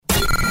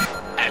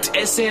at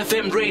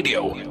SAFM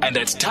Radio and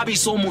at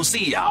Thabiso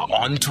Mosia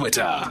on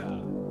Twitter.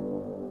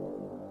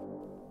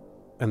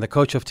 And the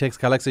coach of Tex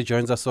Galaxy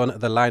joins us on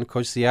the line,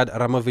 Coach Sead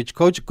Ramovic.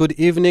 Coach, good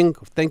evening.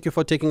 Thank you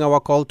for taking our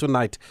call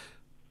tonight.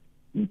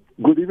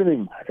 Good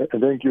evening.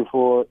 Thank you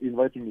for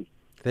inviting me.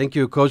 Thank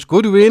you, Coach.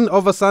 Good win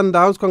over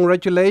Sundowns.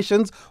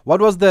 Congratulations. What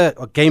was the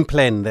game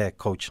plan there,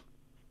 Coach?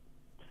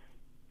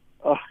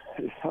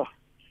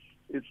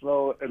 It's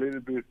now a little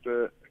bit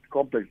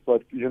complex,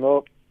 but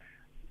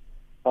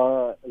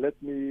let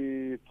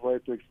me try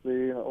to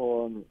explain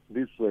on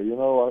this way.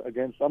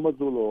 Against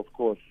Amazulu, of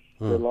course,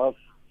 the last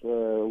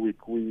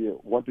week we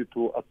wanted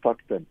to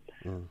attack them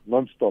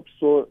non-stop.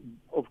 So,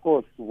 of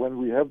course, when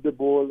we have the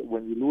ball,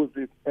 when we lose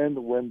it,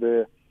 and when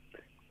the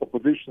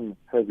opposition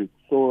has it.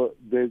 So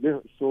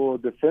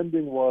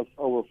defending was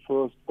our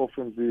first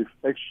offensive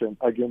action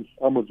against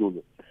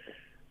Amazulu.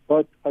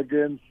 But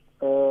against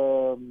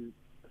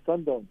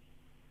Sundowns,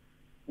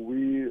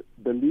 we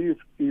believe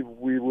if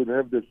we would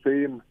have the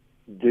same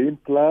game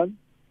plan,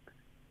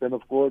 then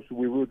of course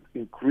we would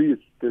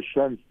increase the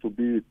chance to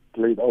be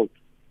played out.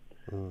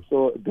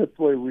 So that's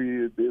why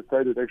we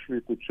decided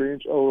actually to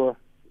change our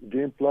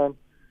game plan,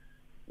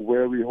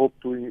 where we hope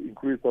to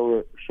increase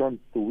our chance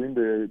to win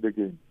the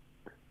game.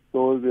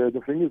 So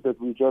the thing is that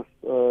we just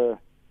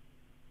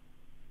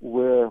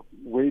were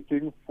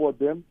waiting for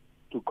them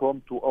to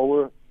come to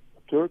our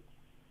third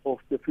of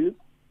the field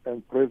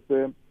and press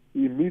them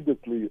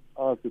immediately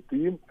as a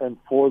team and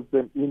force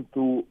them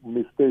into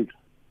mistakes.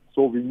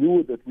 So we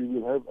knew that we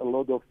will have a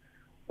lot of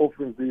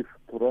offensive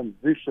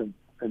transitions,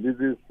 and this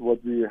is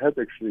what we had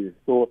actually.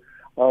 So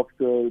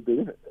after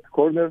the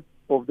corner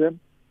of them,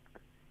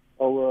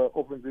 our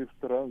offensive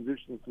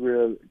transitions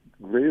were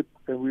great,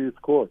 and we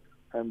scored.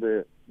 And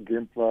the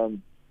game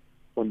plan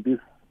on this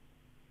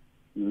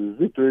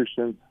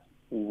situation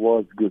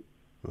was good.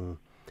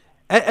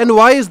 And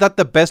why is that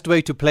the best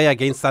way to play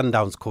against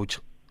Sundowns, Coach?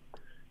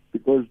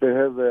 Because they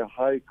have a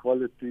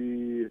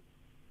high-quality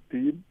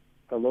team,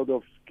 a lot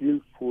of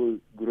skillful,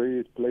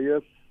 great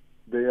players.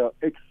 They are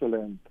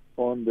excellent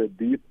on the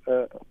deep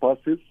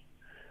passes,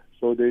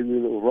 so they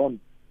will run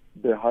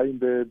behind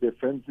the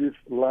defensive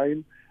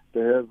line.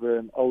 They have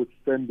an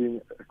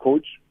outstanding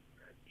coach.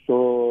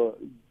 So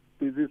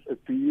this is a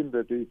team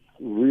that is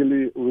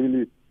really,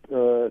 really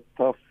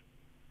tough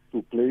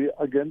to play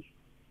against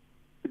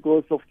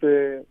because of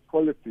the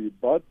quality.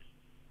 But,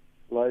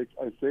 like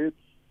I said,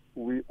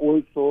 we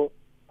also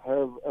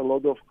have a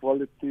lot of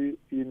quality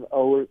in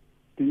our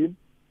team,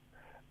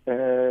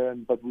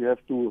 but we have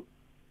to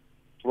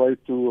try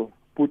to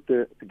put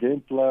the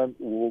game plan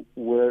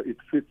where it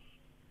fits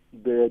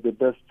the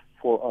best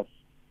for us.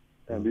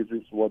 And this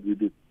is what we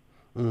did.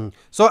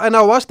 So, and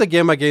I watched the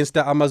game against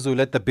the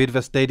Amazulu at the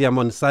Bidvest Stadium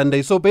on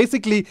Sunday. So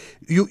basically,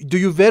 do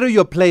you vary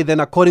your play then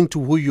according to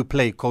who you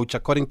play, Coach,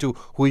 according to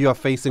who you are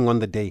facing on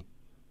the day?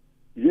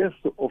 Yes,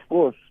 of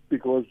course,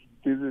 because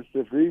this is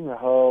the thing,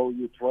 how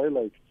you try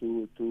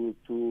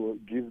to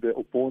give the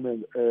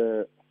opponent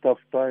a tough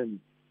time,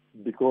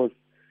 because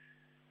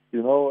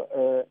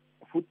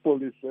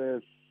football is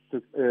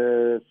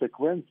a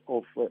sequence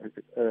of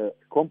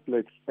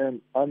complex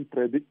and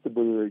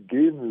unpredictable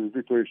game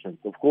situations,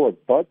 of course,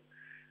 but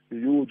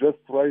you just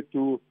try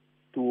to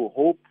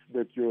hope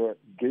that your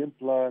game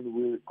plan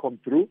will come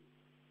true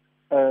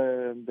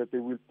and that they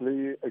will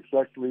play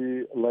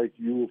exactly like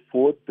you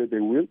thought that they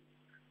will.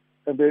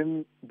 And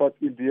then, but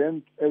in the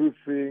end,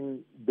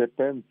 everything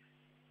depends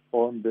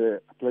on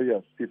the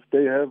players. If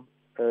they have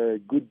a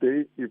good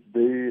day, if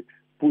they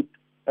put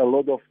a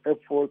lot of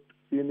effort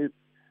in it,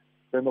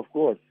 then of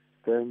course,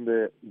 then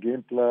the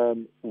game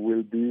plan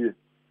will be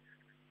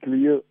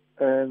clear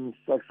and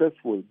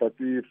successful. But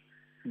if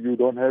you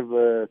don't have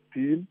a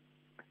team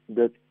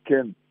that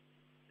can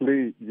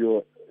play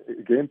your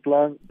game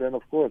plan, then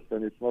of course,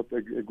 then it's not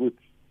a good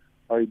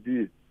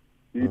idea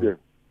either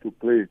to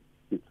play it.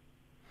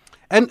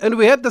 And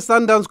we had the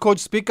Sundowns coach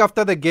speak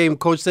after the game,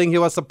 Coach, saying he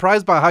was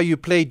surprised by how you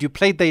played. You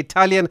played the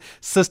Italian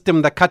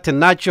system, the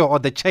catenaccio or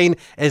the chain,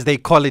 as they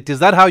call it. Is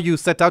that how you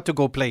set out to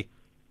go play?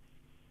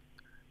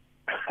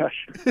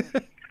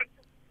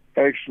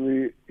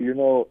 Actually,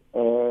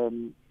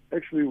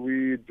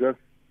 we just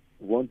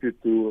wanted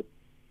to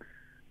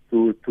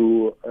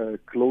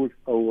close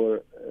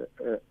our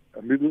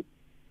middle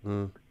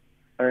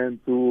and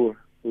to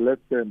let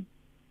them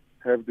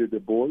have the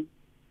ball,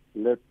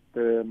 let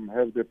them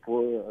have the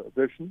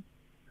possession.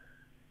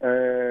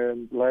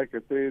 And like I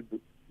said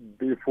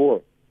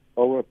before,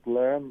 our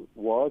plan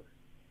was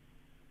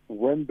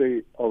when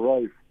they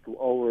arrive to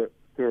our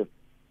third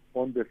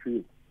on the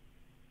field,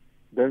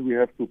 then we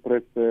have to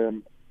press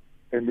them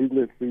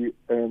immediately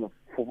and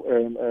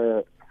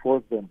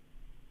force them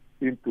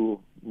into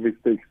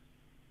mistakes.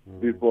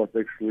 This was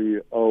actually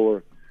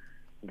our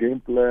game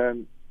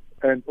plan.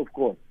 And of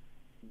course,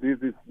 this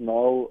is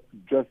now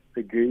just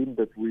a game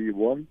that we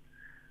won.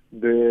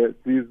 The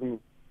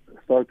season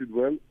started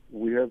well.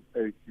 We have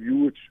a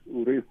huge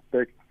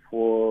respect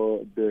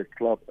for the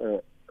club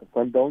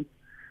Sundowns,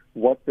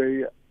 what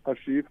they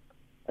achieved.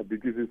 I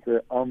think this is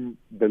an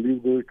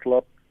unbelievable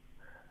club.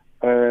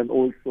 and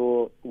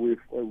also we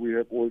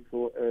have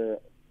also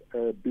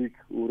a big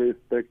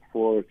respect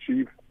for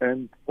Chiefs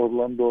and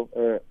Orlando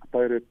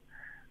Pirates.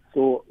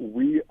 So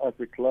we as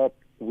a club,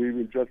 we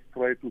will just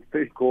try to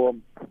stay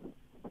calm,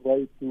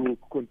 try to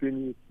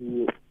continue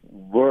to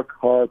work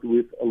hard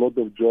with a lot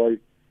of joy,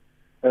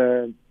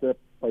 and step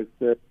by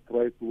step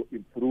try to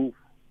improve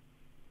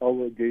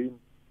our game,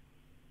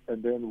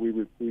 and then we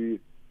will see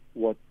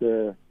what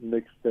the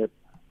next step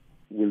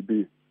will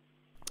be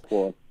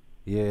for us.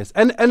 Yes,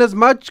 and as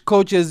much,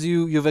 coach, as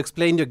you've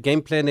explained your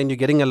game plan and you're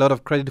getting a lot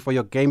of credit for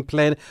your game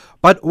plan,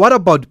 but what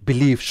about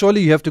belief?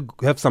 Surely you have to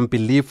have some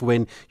belief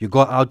when you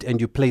go out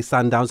and you play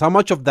Sundowns. How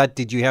much of that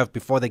did you have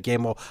before the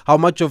game, or how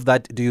much of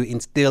that do you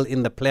instill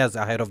in the players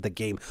ahead of the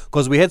game?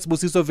 Because we had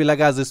Sbusiso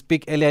Vilakazi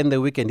speak earlier in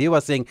the weekend. He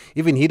was saying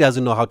even he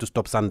doesn't know how to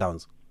stop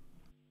Sundowns.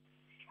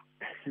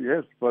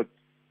 Yes, but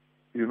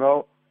you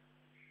know,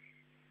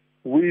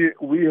 we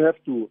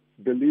have to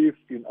believe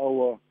in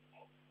our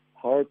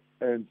heart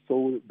and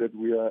soul that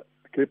we are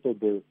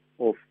capable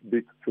of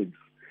big things.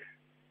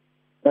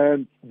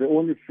 And the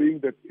only thing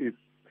that is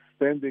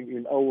standing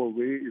in our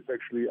way is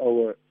actually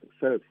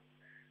ourselves.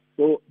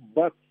 So,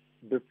 but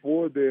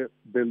before the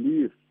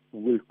belief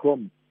will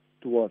come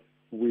to us,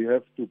 we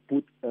have to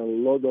put a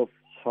lot of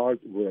hard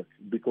work,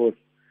 because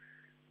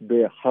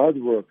the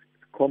hard work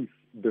comes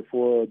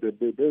before the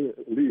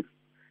belief.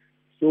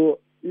 So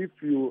if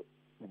you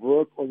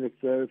work on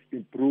yourself,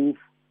 improve,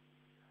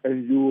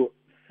 and you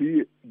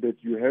see that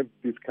you have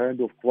this kind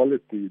of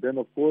quality, then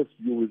of course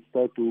you will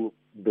start to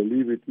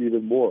believe it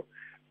even more.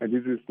 And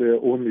this is the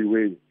only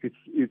way.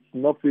 It's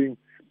nothing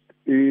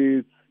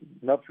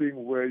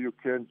where you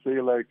can say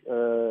like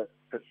a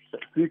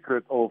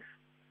secret of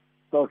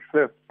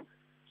success.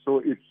 So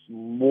it's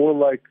more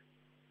like,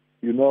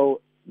 you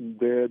know,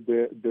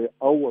 the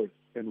hours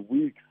and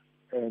weeks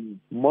and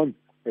months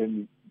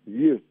and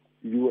years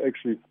you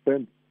actually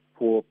spend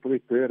for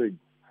preparing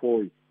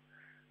for it.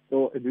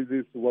 So this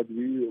is what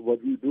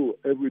we do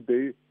every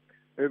day.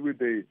 Every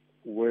day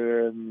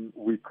when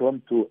we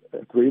come to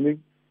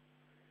training,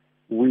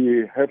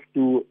 we have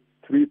to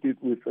treat it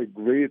with a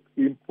great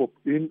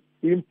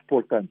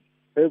importance.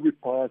 Every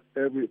pass,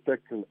 every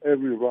tackle,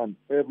 every run,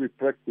 every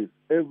practice,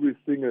 every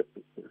single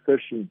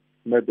session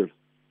matters.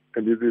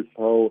 And this is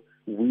how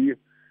we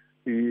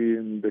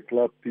in the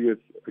club TS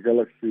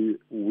Galaxy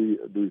we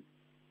do it.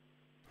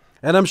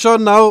 And I'm sure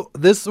now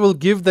this will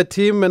give the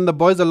team and the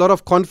boys a lot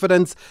of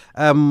confidence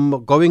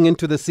going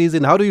into the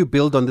season. How do you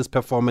build on this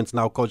performance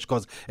now, coach?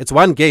 Because it's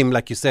one game,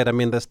 like you said. I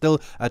mean, there's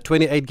still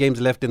 28 games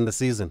left in the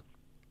season.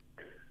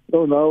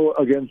 So now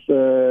against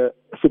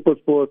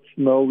Supersport,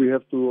 now we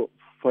have to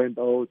find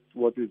out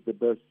what is the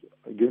best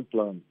game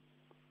plan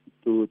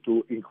to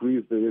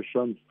increase the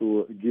chance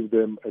to give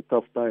them a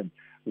tough time.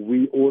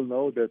 We all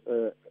know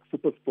that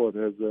Supersport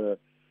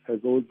has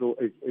also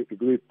a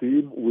great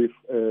team with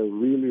a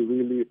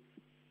really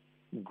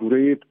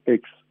great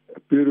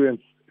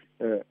experienced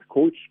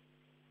coach.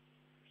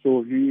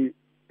 So he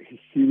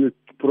will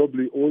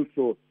probably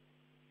also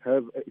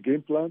have a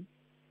game plan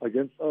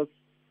against us.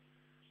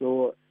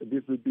 So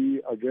this will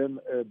be again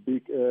a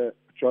big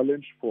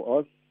challenge for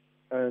us,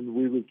 and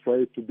we will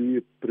try to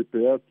be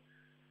prepared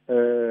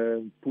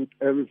and put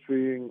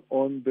everything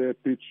on the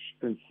pitch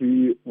and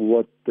see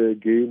what the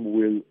game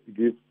will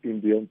give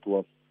in the end to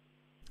us.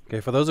 Okay,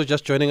 for those who are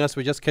just joining us,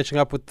 we're just catching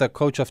up with the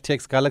coach of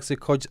TX Galaxy,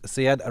 Coach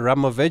Sead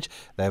Ramovic.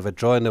 They have a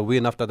draw and a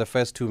win after the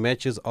first two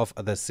matches of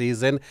the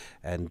season,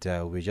 and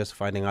we're just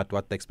finding out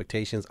what the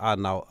expectations are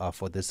now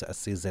for this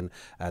season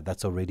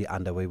that's already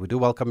underway. We do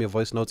welcome your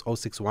voice notes,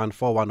 061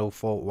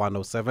 4104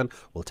 107.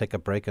 We'll take a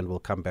break and we'll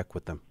come back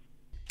with them.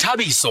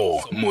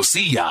 Thabiso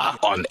Mosia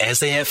on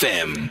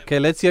SAFM. Okay,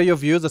 let's hear your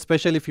views,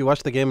 especially if you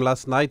watched the game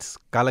last night.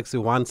 Galaxy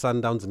 1,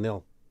 Sundowns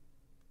 0.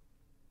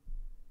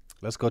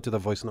 Let's go to the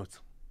voice notes.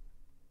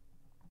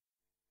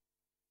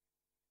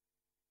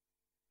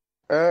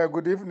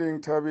 Good evening,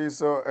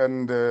 Thabiso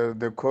and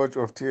the coach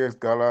of TX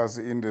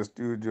Galaxy in the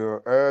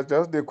studio.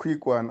 Just a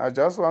quick one. I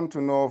just want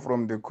to know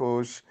from the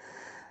coach,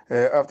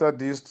 after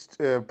these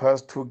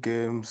past two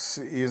games,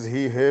 is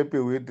he happy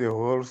with the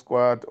whole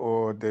squad,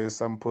 or there's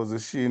some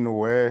position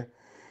where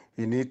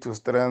he need to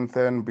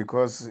strengthen?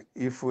 Because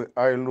if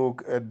I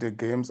look at the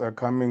games are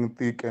coming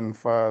thick and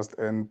fast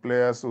and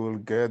players will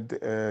get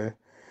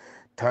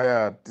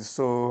tired.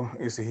 So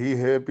is he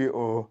happy,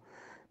 or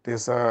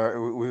there's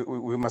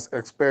we must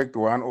expect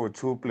one or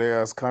two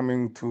players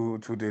coming to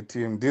the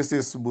team? This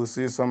is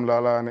Busiso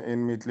Mlalane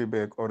in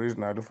Middelburg,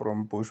 originally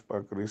from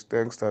Bushbuckridge.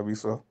 Thanks,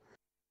 Thabiso.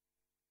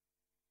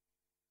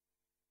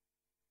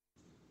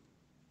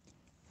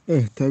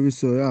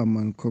 Thabiso, yeah,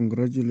 man,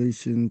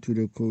 congratulations to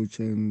the coach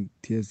and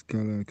TS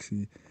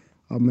Galaxy.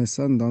 I'm a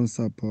Sundown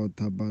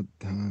supporter, but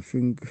I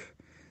think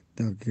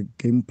the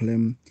game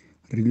plan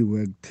really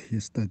worked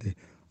yesterday.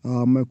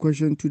 My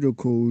question to the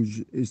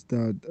coach is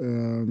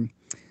that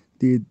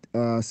did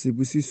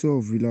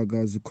Sibusiso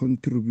Vilakazi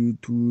contribute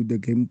to the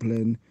game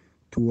plan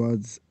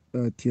towards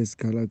TS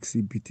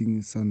Galaxy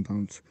beating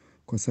Sundowns?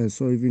 Because I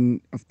saw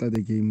even after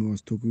the game he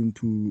was talking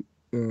to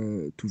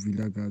to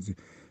Vilakazi.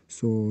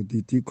 So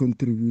did he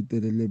contribute a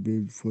little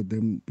bit for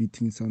them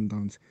beating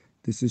Sundowns?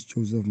 This is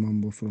Joseph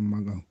Mambo from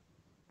Magao.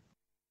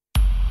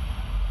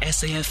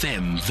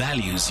 SAFM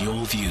values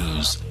your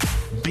views.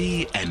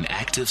 Be an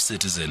active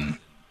citizen.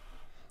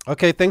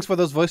 Okay, thanks for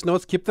those voice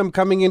notes. Keep them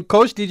coming in.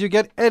 Coach, did you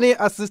get any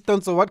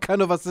assistance, or what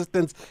kind of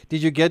assistance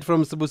did you get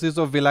from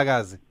Sibusiso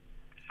Vilakazi?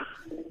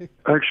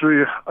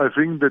 Actually, I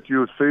think that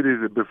you said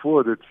it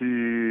before, that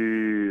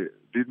he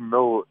didn't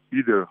know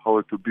either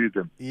how to beat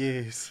them.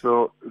 Yes.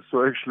 So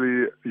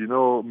actually,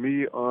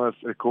 me as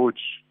a coach,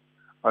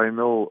 I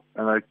know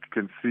and I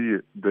can see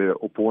the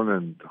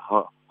opponent,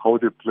 how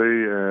they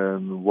play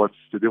and what's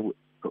the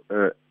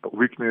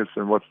weakness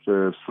and what's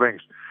the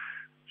strength.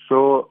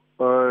 So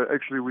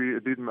actually, we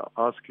didn't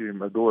ask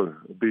him at all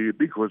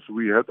because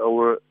we had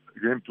our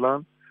game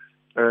plan,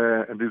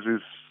 and this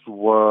is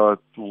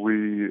what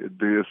we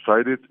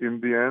decided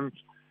in the end,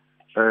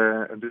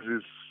 and this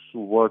is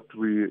what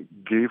we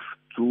gave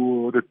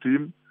to the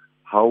team,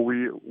 how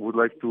we would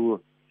like to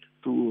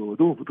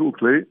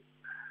play,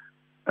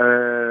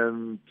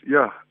 and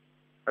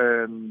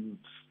and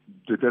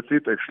that's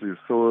it actually.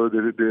 So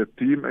the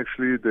team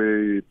actually,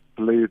 they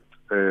played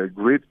a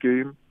great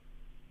game.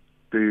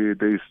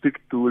 They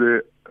stick to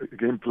the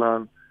game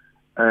plan,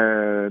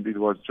 and it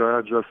was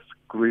just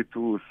great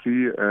to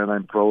see, and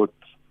I'm proud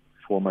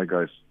for my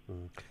guys.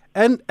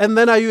 And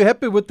then, are you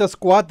happy with the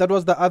squad? That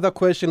was the other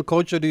question,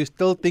 Coach. Or do you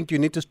still think you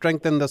need to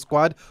strengthen the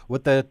squad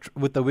with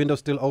the window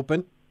still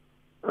open?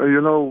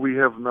 We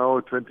have now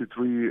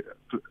 23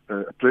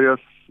 players.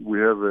 We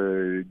have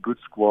a good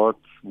squad.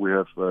 We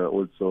have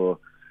also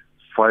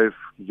 5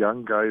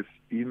 young guys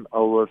in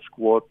our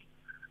squad.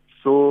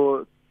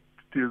 So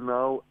till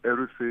now,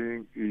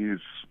 everything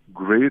is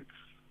great.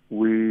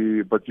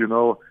 But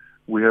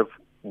we have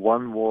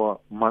one more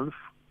month,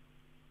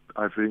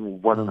 I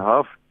think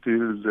 1.5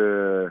 till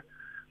the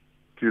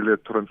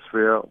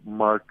transfer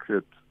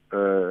market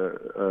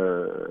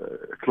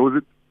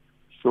closes.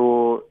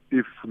 So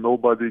if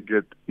nobody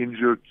get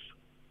injured,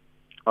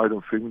 I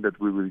don't think that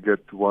we will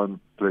get one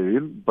play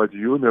in. But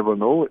you never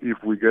know.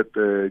 If we get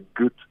a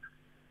good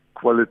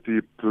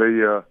quality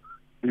player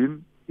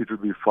in, it will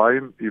be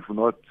fine. If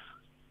not,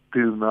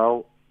 till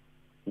now,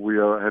 we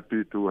are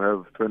happy to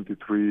have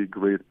 23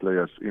 great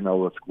players in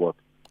our squad.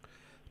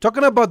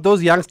 Talking about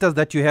those youngsters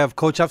that you have,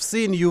 Coach, I've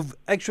seen you've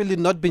actually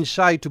not been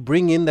shy to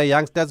bring in the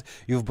youngsters.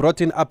 You've brought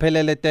in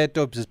Aphelele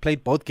Teto, who's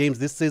played both games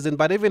this season,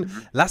 but even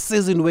last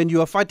season when you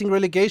were fighting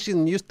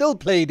relegation, you still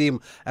played him.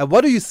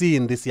 What do you see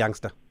in this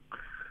youngster?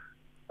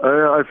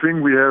 I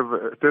think we have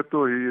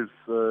Teto. He is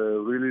a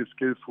really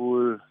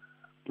skillful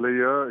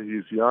player.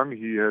 He's young.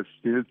 He has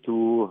still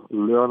to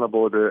learn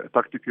about the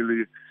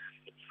tactically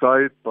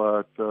side,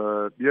 but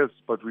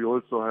but we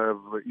also have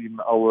in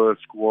our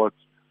squad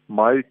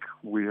Mike,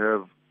 we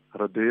have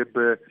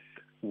Radebe,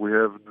 we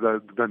have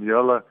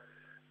Daniela,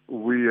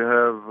 we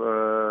have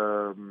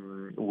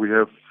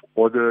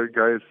other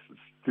guys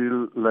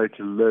still like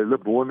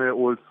Lebone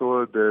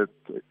also that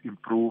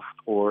improved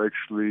or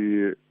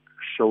actually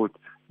showed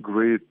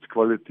great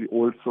quality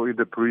also in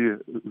the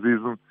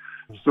pre-season.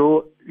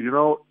 So,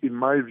 in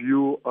my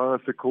view as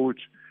a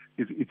coach,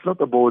 it's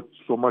not about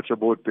so much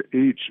about the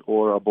age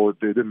or about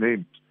the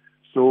name.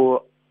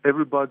 So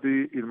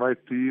everybody in my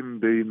team,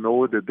 they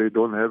know that they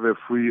don't have a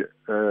free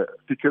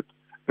ticket.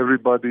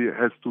 Everybody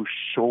has to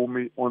show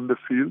me on the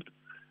field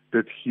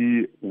that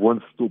he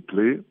wants to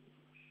play.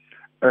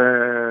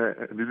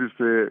 And this is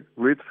a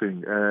great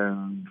thing.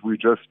 And we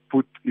just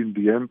put in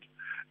the end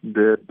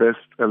the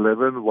best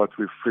 11, what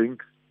we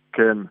think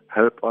can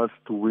help us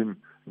to win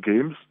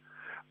games.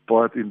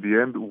 But in the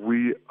end,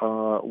 we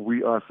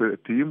as a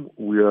team,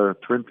 we are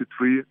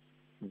 23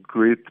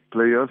 great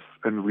players,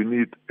 and we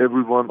need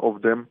every one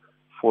of them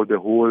for the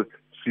whole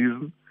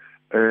season.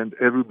 And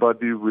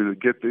everybody will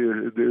get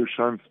their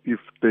chance if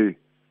they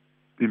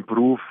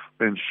improve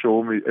and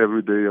show me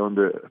every day on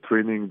the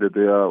training that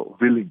they are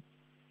willing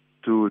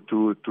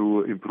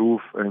to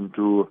improve and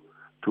to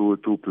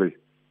play.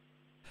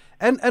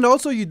 And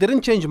also, you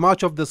didn't change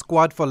much of the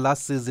squad for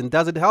last season.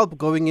 Does it help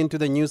going into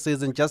the new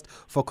season just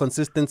for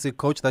consistency,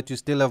 Coach, that you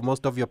still have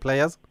most of your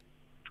players?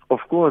 Of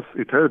course,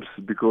 it helps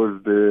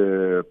because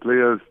the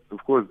players,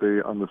 of course,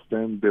 they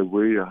understand the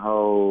way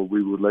how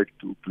we would like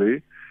to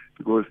play,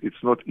 because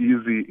it's not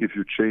easy if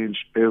you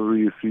change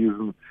every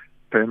season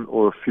 10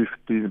 or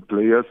 15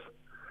 players.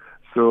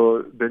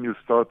 So then you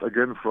start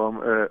again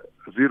from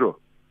zero.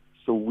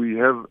 So we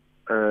have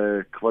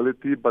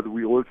quality, but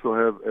we also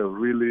have a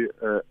really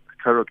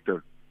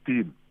character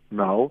team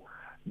now.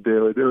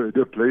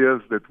 The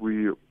players that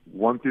we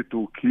wanted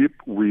to keep,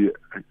 we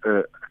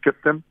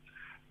kept them.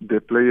 The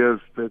players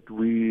that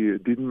we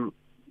didn't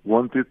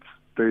want it,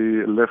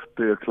 they left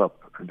their club,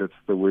 and that's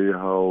the way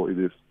how it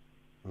is.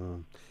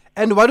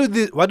 And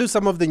what do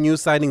some of the new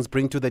signings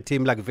bring to the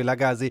team, like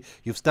Vilakazi?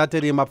 You've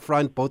started him up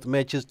front both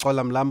matches.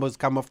 Cholam Lambo's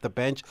come off the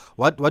bench.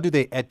 What do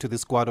they add to the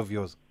squad of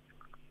yours?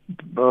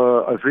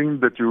 I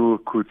think that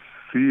you could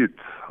see it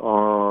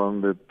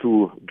on the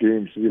two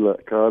games. Vila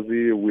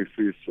Kazi with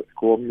his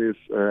calmness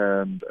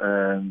and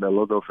a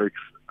lot of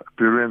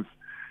experience.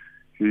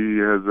 He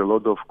has a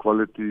lot of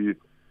quality.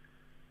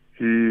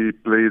 He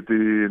played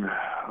in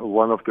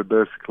one of the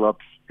best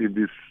clubs in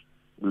this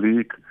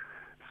league.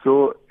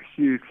 So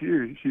he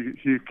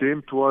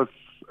came to us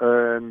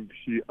and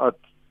he added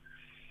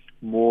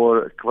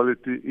more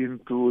quality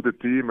into the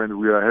team, and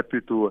we are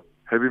happy to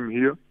have him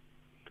here.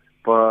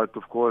 But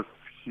of course,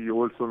 he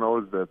also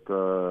knows that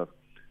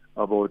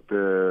about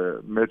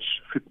the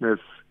match fitness,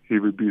 he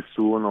will be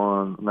soon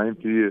on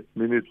 90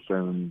 minutes,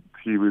 and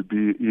he will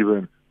be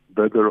even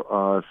better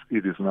as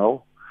it is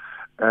now.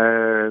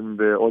 And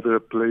the other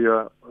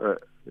player,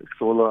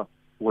 Xola,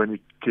 when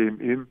he came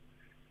in,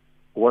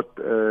 what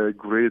a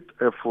great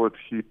effort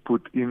he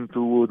put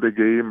into the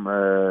game,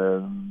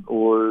 and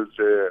all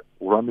the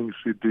runnings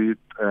he did,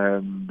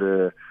 and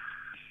the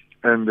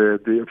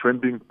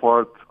defending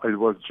part, it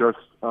was just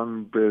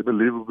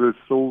unbelievable.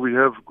 So we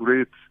have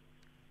great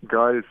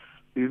guys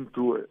in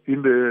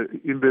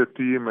the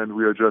team, and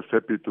we are just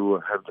happy to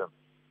have them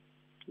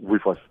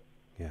with us.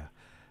 Yeah.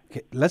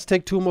 Okay, let's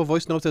take two more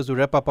voice notes as we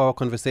wrap up our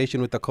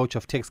conversation with the coach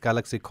of TX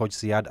Galaxy, Coach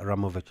Ziad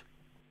Ramovic.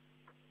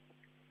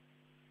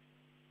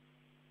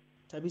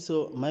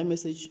 Tabiso, my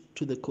message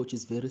to the coach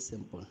is very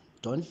simple.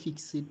 Don't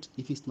fix it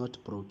if it's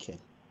not broken,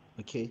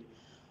 okay?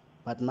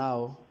 But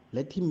now,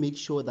 let him make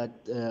sure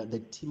that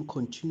the team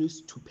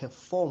continues to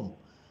perform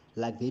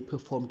like they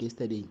performed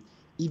yesterday,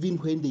 even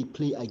when they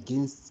play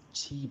against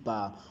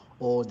Chiba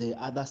or the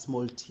other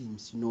small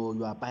teams.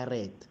 You are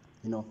Pirate,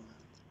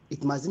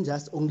 It mustn't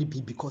just only be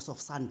because of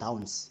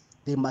Sundowns.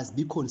 They must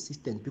be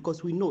consistent,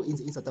 because we know in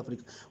South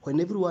Africa, when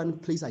everyone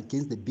plays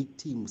against the big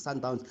team,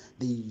 Sundowns,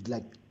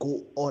 they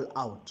go all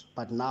out.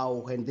 But now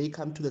when they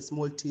come to the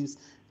small teams,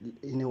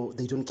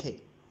 they don't care.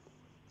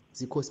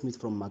 Zico Smith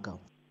from Macau.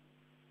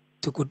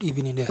 Good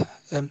evening there.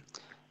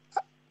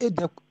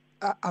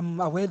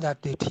 I'm aware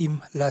that the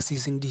team last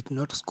season did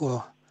not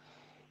score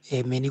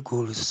many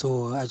goals,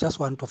 so I just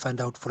want to find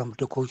out from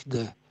the coach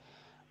there,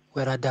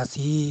 whether does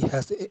he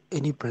has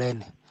any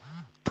plan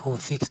to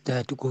fix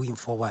that going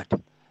forward.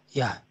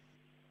 Yeah.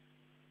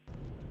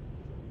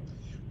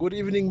 Good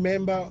evening,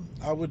 member.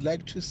 I would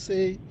like to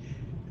say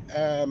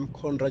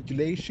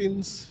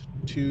congratulations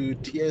to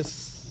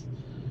TS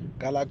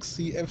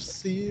Galaxy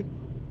FC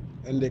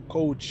and the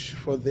coach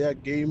for their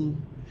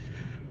game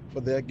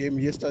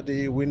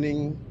yesterday,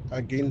 winning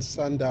against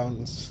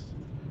Sundowns.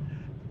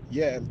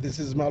 Yeah, this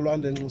is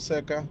Malwanda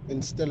Museka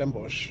in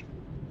Stellenbosch.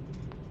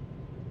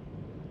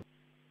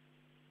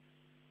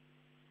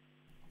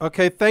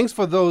 Okay, thanks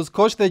for those.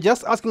 Coach, they're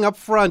just asking up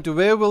front,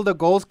 where will the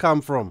goals come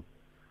from?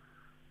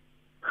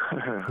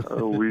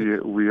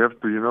 we have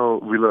to,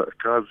 Vila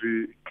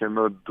Kazi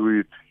cannot do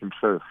it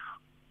himself.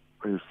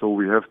 So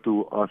we have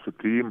to, as a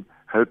team,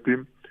 help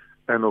him.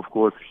 And of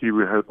course, he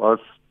will help us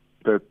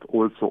that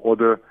also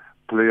other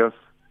players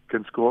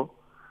can score.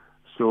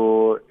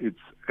 So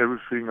it's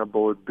everything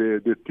about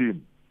the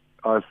team.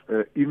 As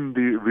an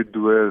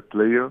individual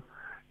player,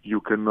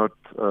 you cannot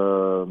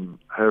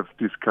have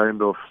this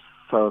kind of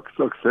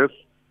success,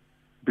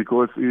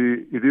 because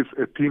it is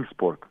a team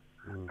sport.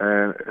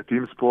 And a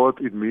team sport,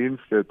 it means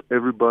that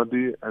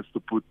everybody has to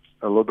put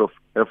a lot of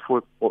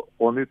effort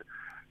on it.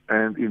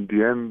 And in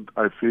the end,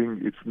 I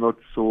think it's not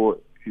so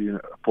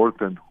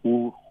important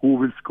who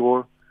will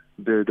score.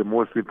 The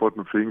most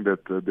important thing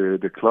that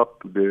the club,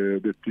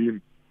 the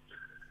team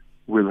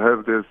will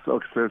have the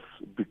success,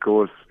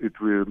 because it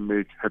will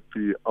make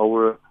happy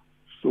our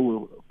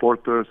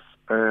supporters.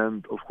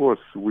 And of course,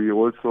 we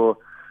also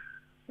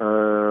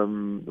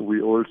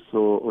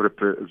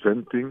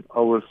representing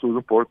our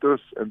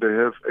supporters, and they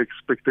have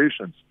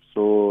expectations.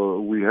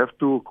 So we have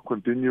to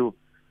continue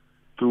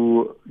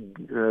to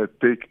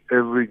take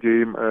every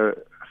game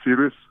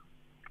serious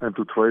and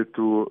to try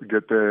to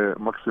get the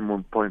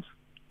maximum points.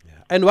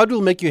 Yeah. And what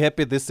will make you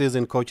happy this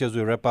season, coach, as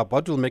we wrap up?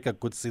 What will make a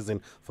good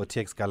season for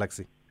TX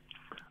Galaxy?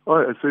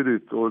 I said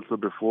it also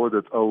before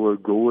that our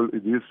goal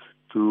it is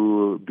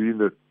to be in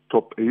the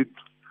top 8.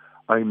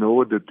 I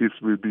know that this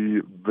will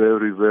be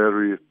very,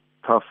 very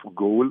tough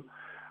goal,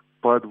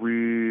 but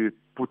we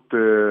put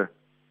the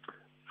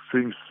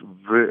things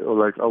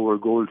our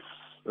goals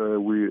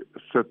we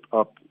set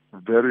up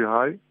very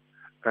high,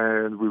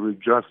 and we will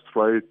just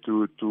try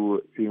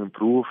to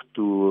improve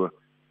to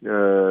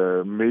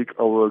make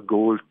our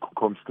goals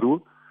come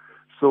true.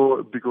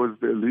 So because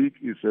the league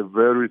is a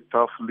very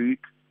tough league,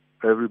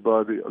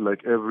 everybody,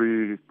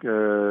 every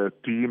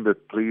team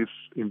that plays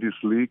in this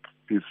league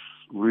is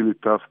really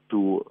tough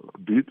to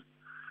beat.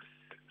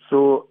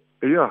 So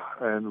yeah,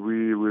 and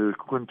we will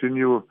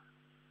continue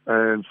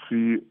and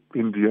see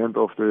in the end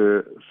of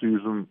the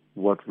season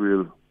what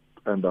will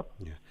end up.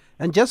 Yeah.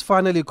 And just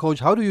finally, Coach,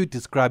 how do you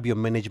describe your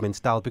management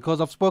style? Because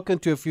I've spoken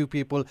to a few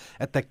people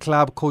at the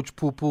club, Coach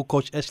Pupu,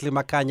 Coach Ashley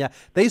Makanya.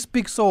 They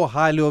speak so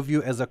highly of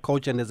you as a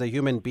coach and as a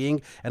human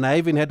being. And I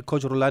even had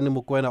Coach Rulani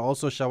Mukwena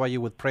also shower you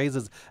with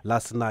praises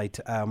last night.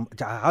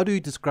 How do you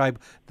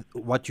describe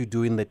what you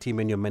do in the team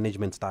and your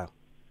management style?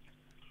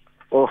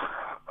 Oh,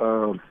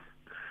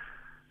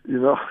 you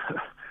know,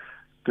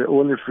 the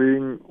only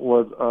thing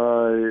what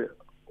I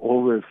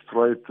always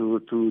try to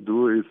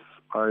do is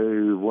I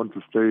want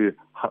to stay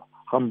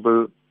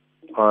humble.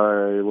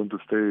 I want to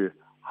stay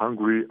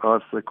hungry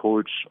as a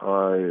coach.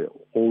 I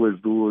always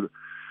do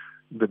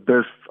the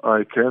best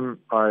I can.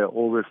 I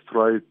always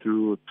try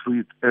to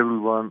treat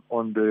everyone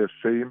on the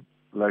same,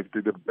 like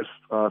the best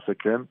as I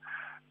can.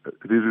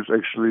 This is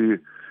actually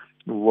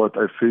what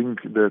I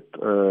think that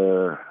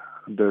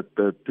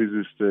that this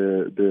is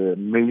the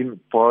main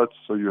part.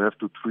 So you have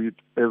to treat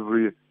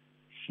every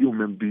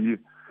human being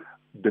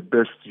the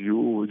best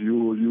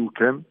you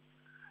can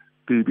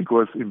be,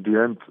 because in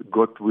the end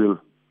God will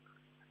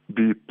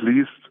be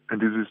pleased,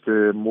 and this is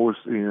the most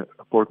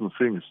important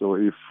thing. So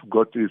if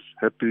God is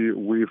happy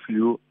with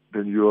you,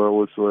 then you are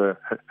also a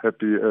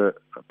happy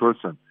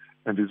person,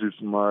 and this is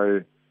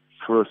my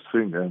first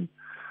thing. And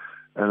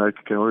I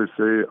can only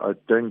say I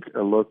thank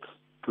a lot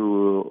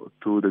to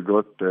the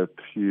God that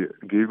He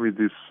gave me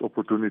these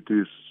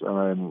opportunities, and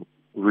I'm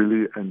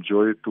really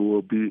enjoy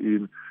to be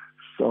in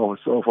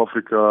South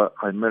Africa.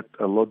 I met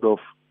a lot of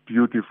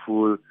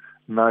beautiful,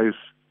 nice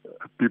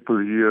people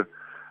here,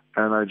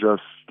 and I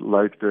just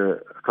like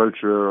the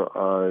culture.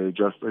 I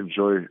just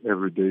enjoy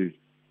every day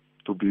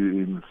to be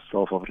in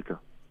South Africa.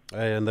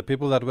 And the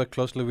people that work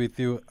closely with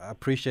you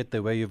appreciate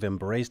the way you've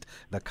embraced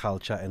the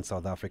culture in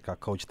South Africa,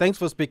 Coach. Thanks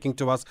for speaking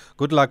to us.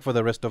 Good luck for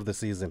the rest of the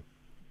season.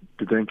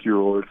 Thank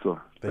you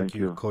also. Thank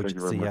you, Coach Thank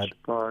you very much.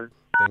 Siad. Bye.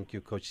 Thank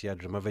you, Coach Siad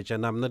Dramovic.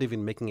 And I'm not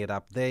even making it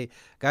up. They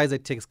guys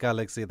at TX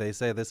Galaxy, they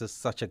say this is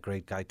such a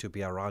great guy to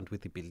be around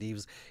with. He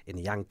believes in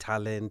young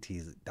talent.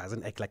 He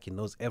doesn't act like he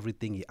knows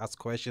everything. He asks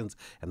questions,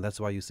 and that's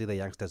why you see the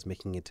youngsters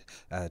making it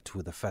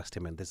to the first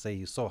team. And they say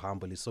he's so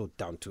humble, he's so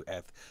down to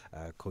earth,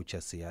 Coach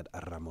Siad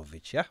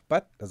Dramovic. Yeah,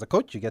 but as a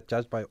coach, you get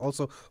judged by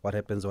also what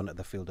happens on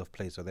the field of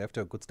play. So they have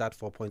to have a good start,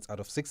 4 points out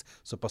of 6.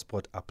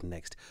 SuperSport up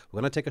next.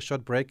 We're going to take a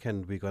short break,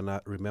 and we're going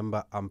to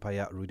remember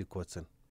umpire Rudy Kotzen.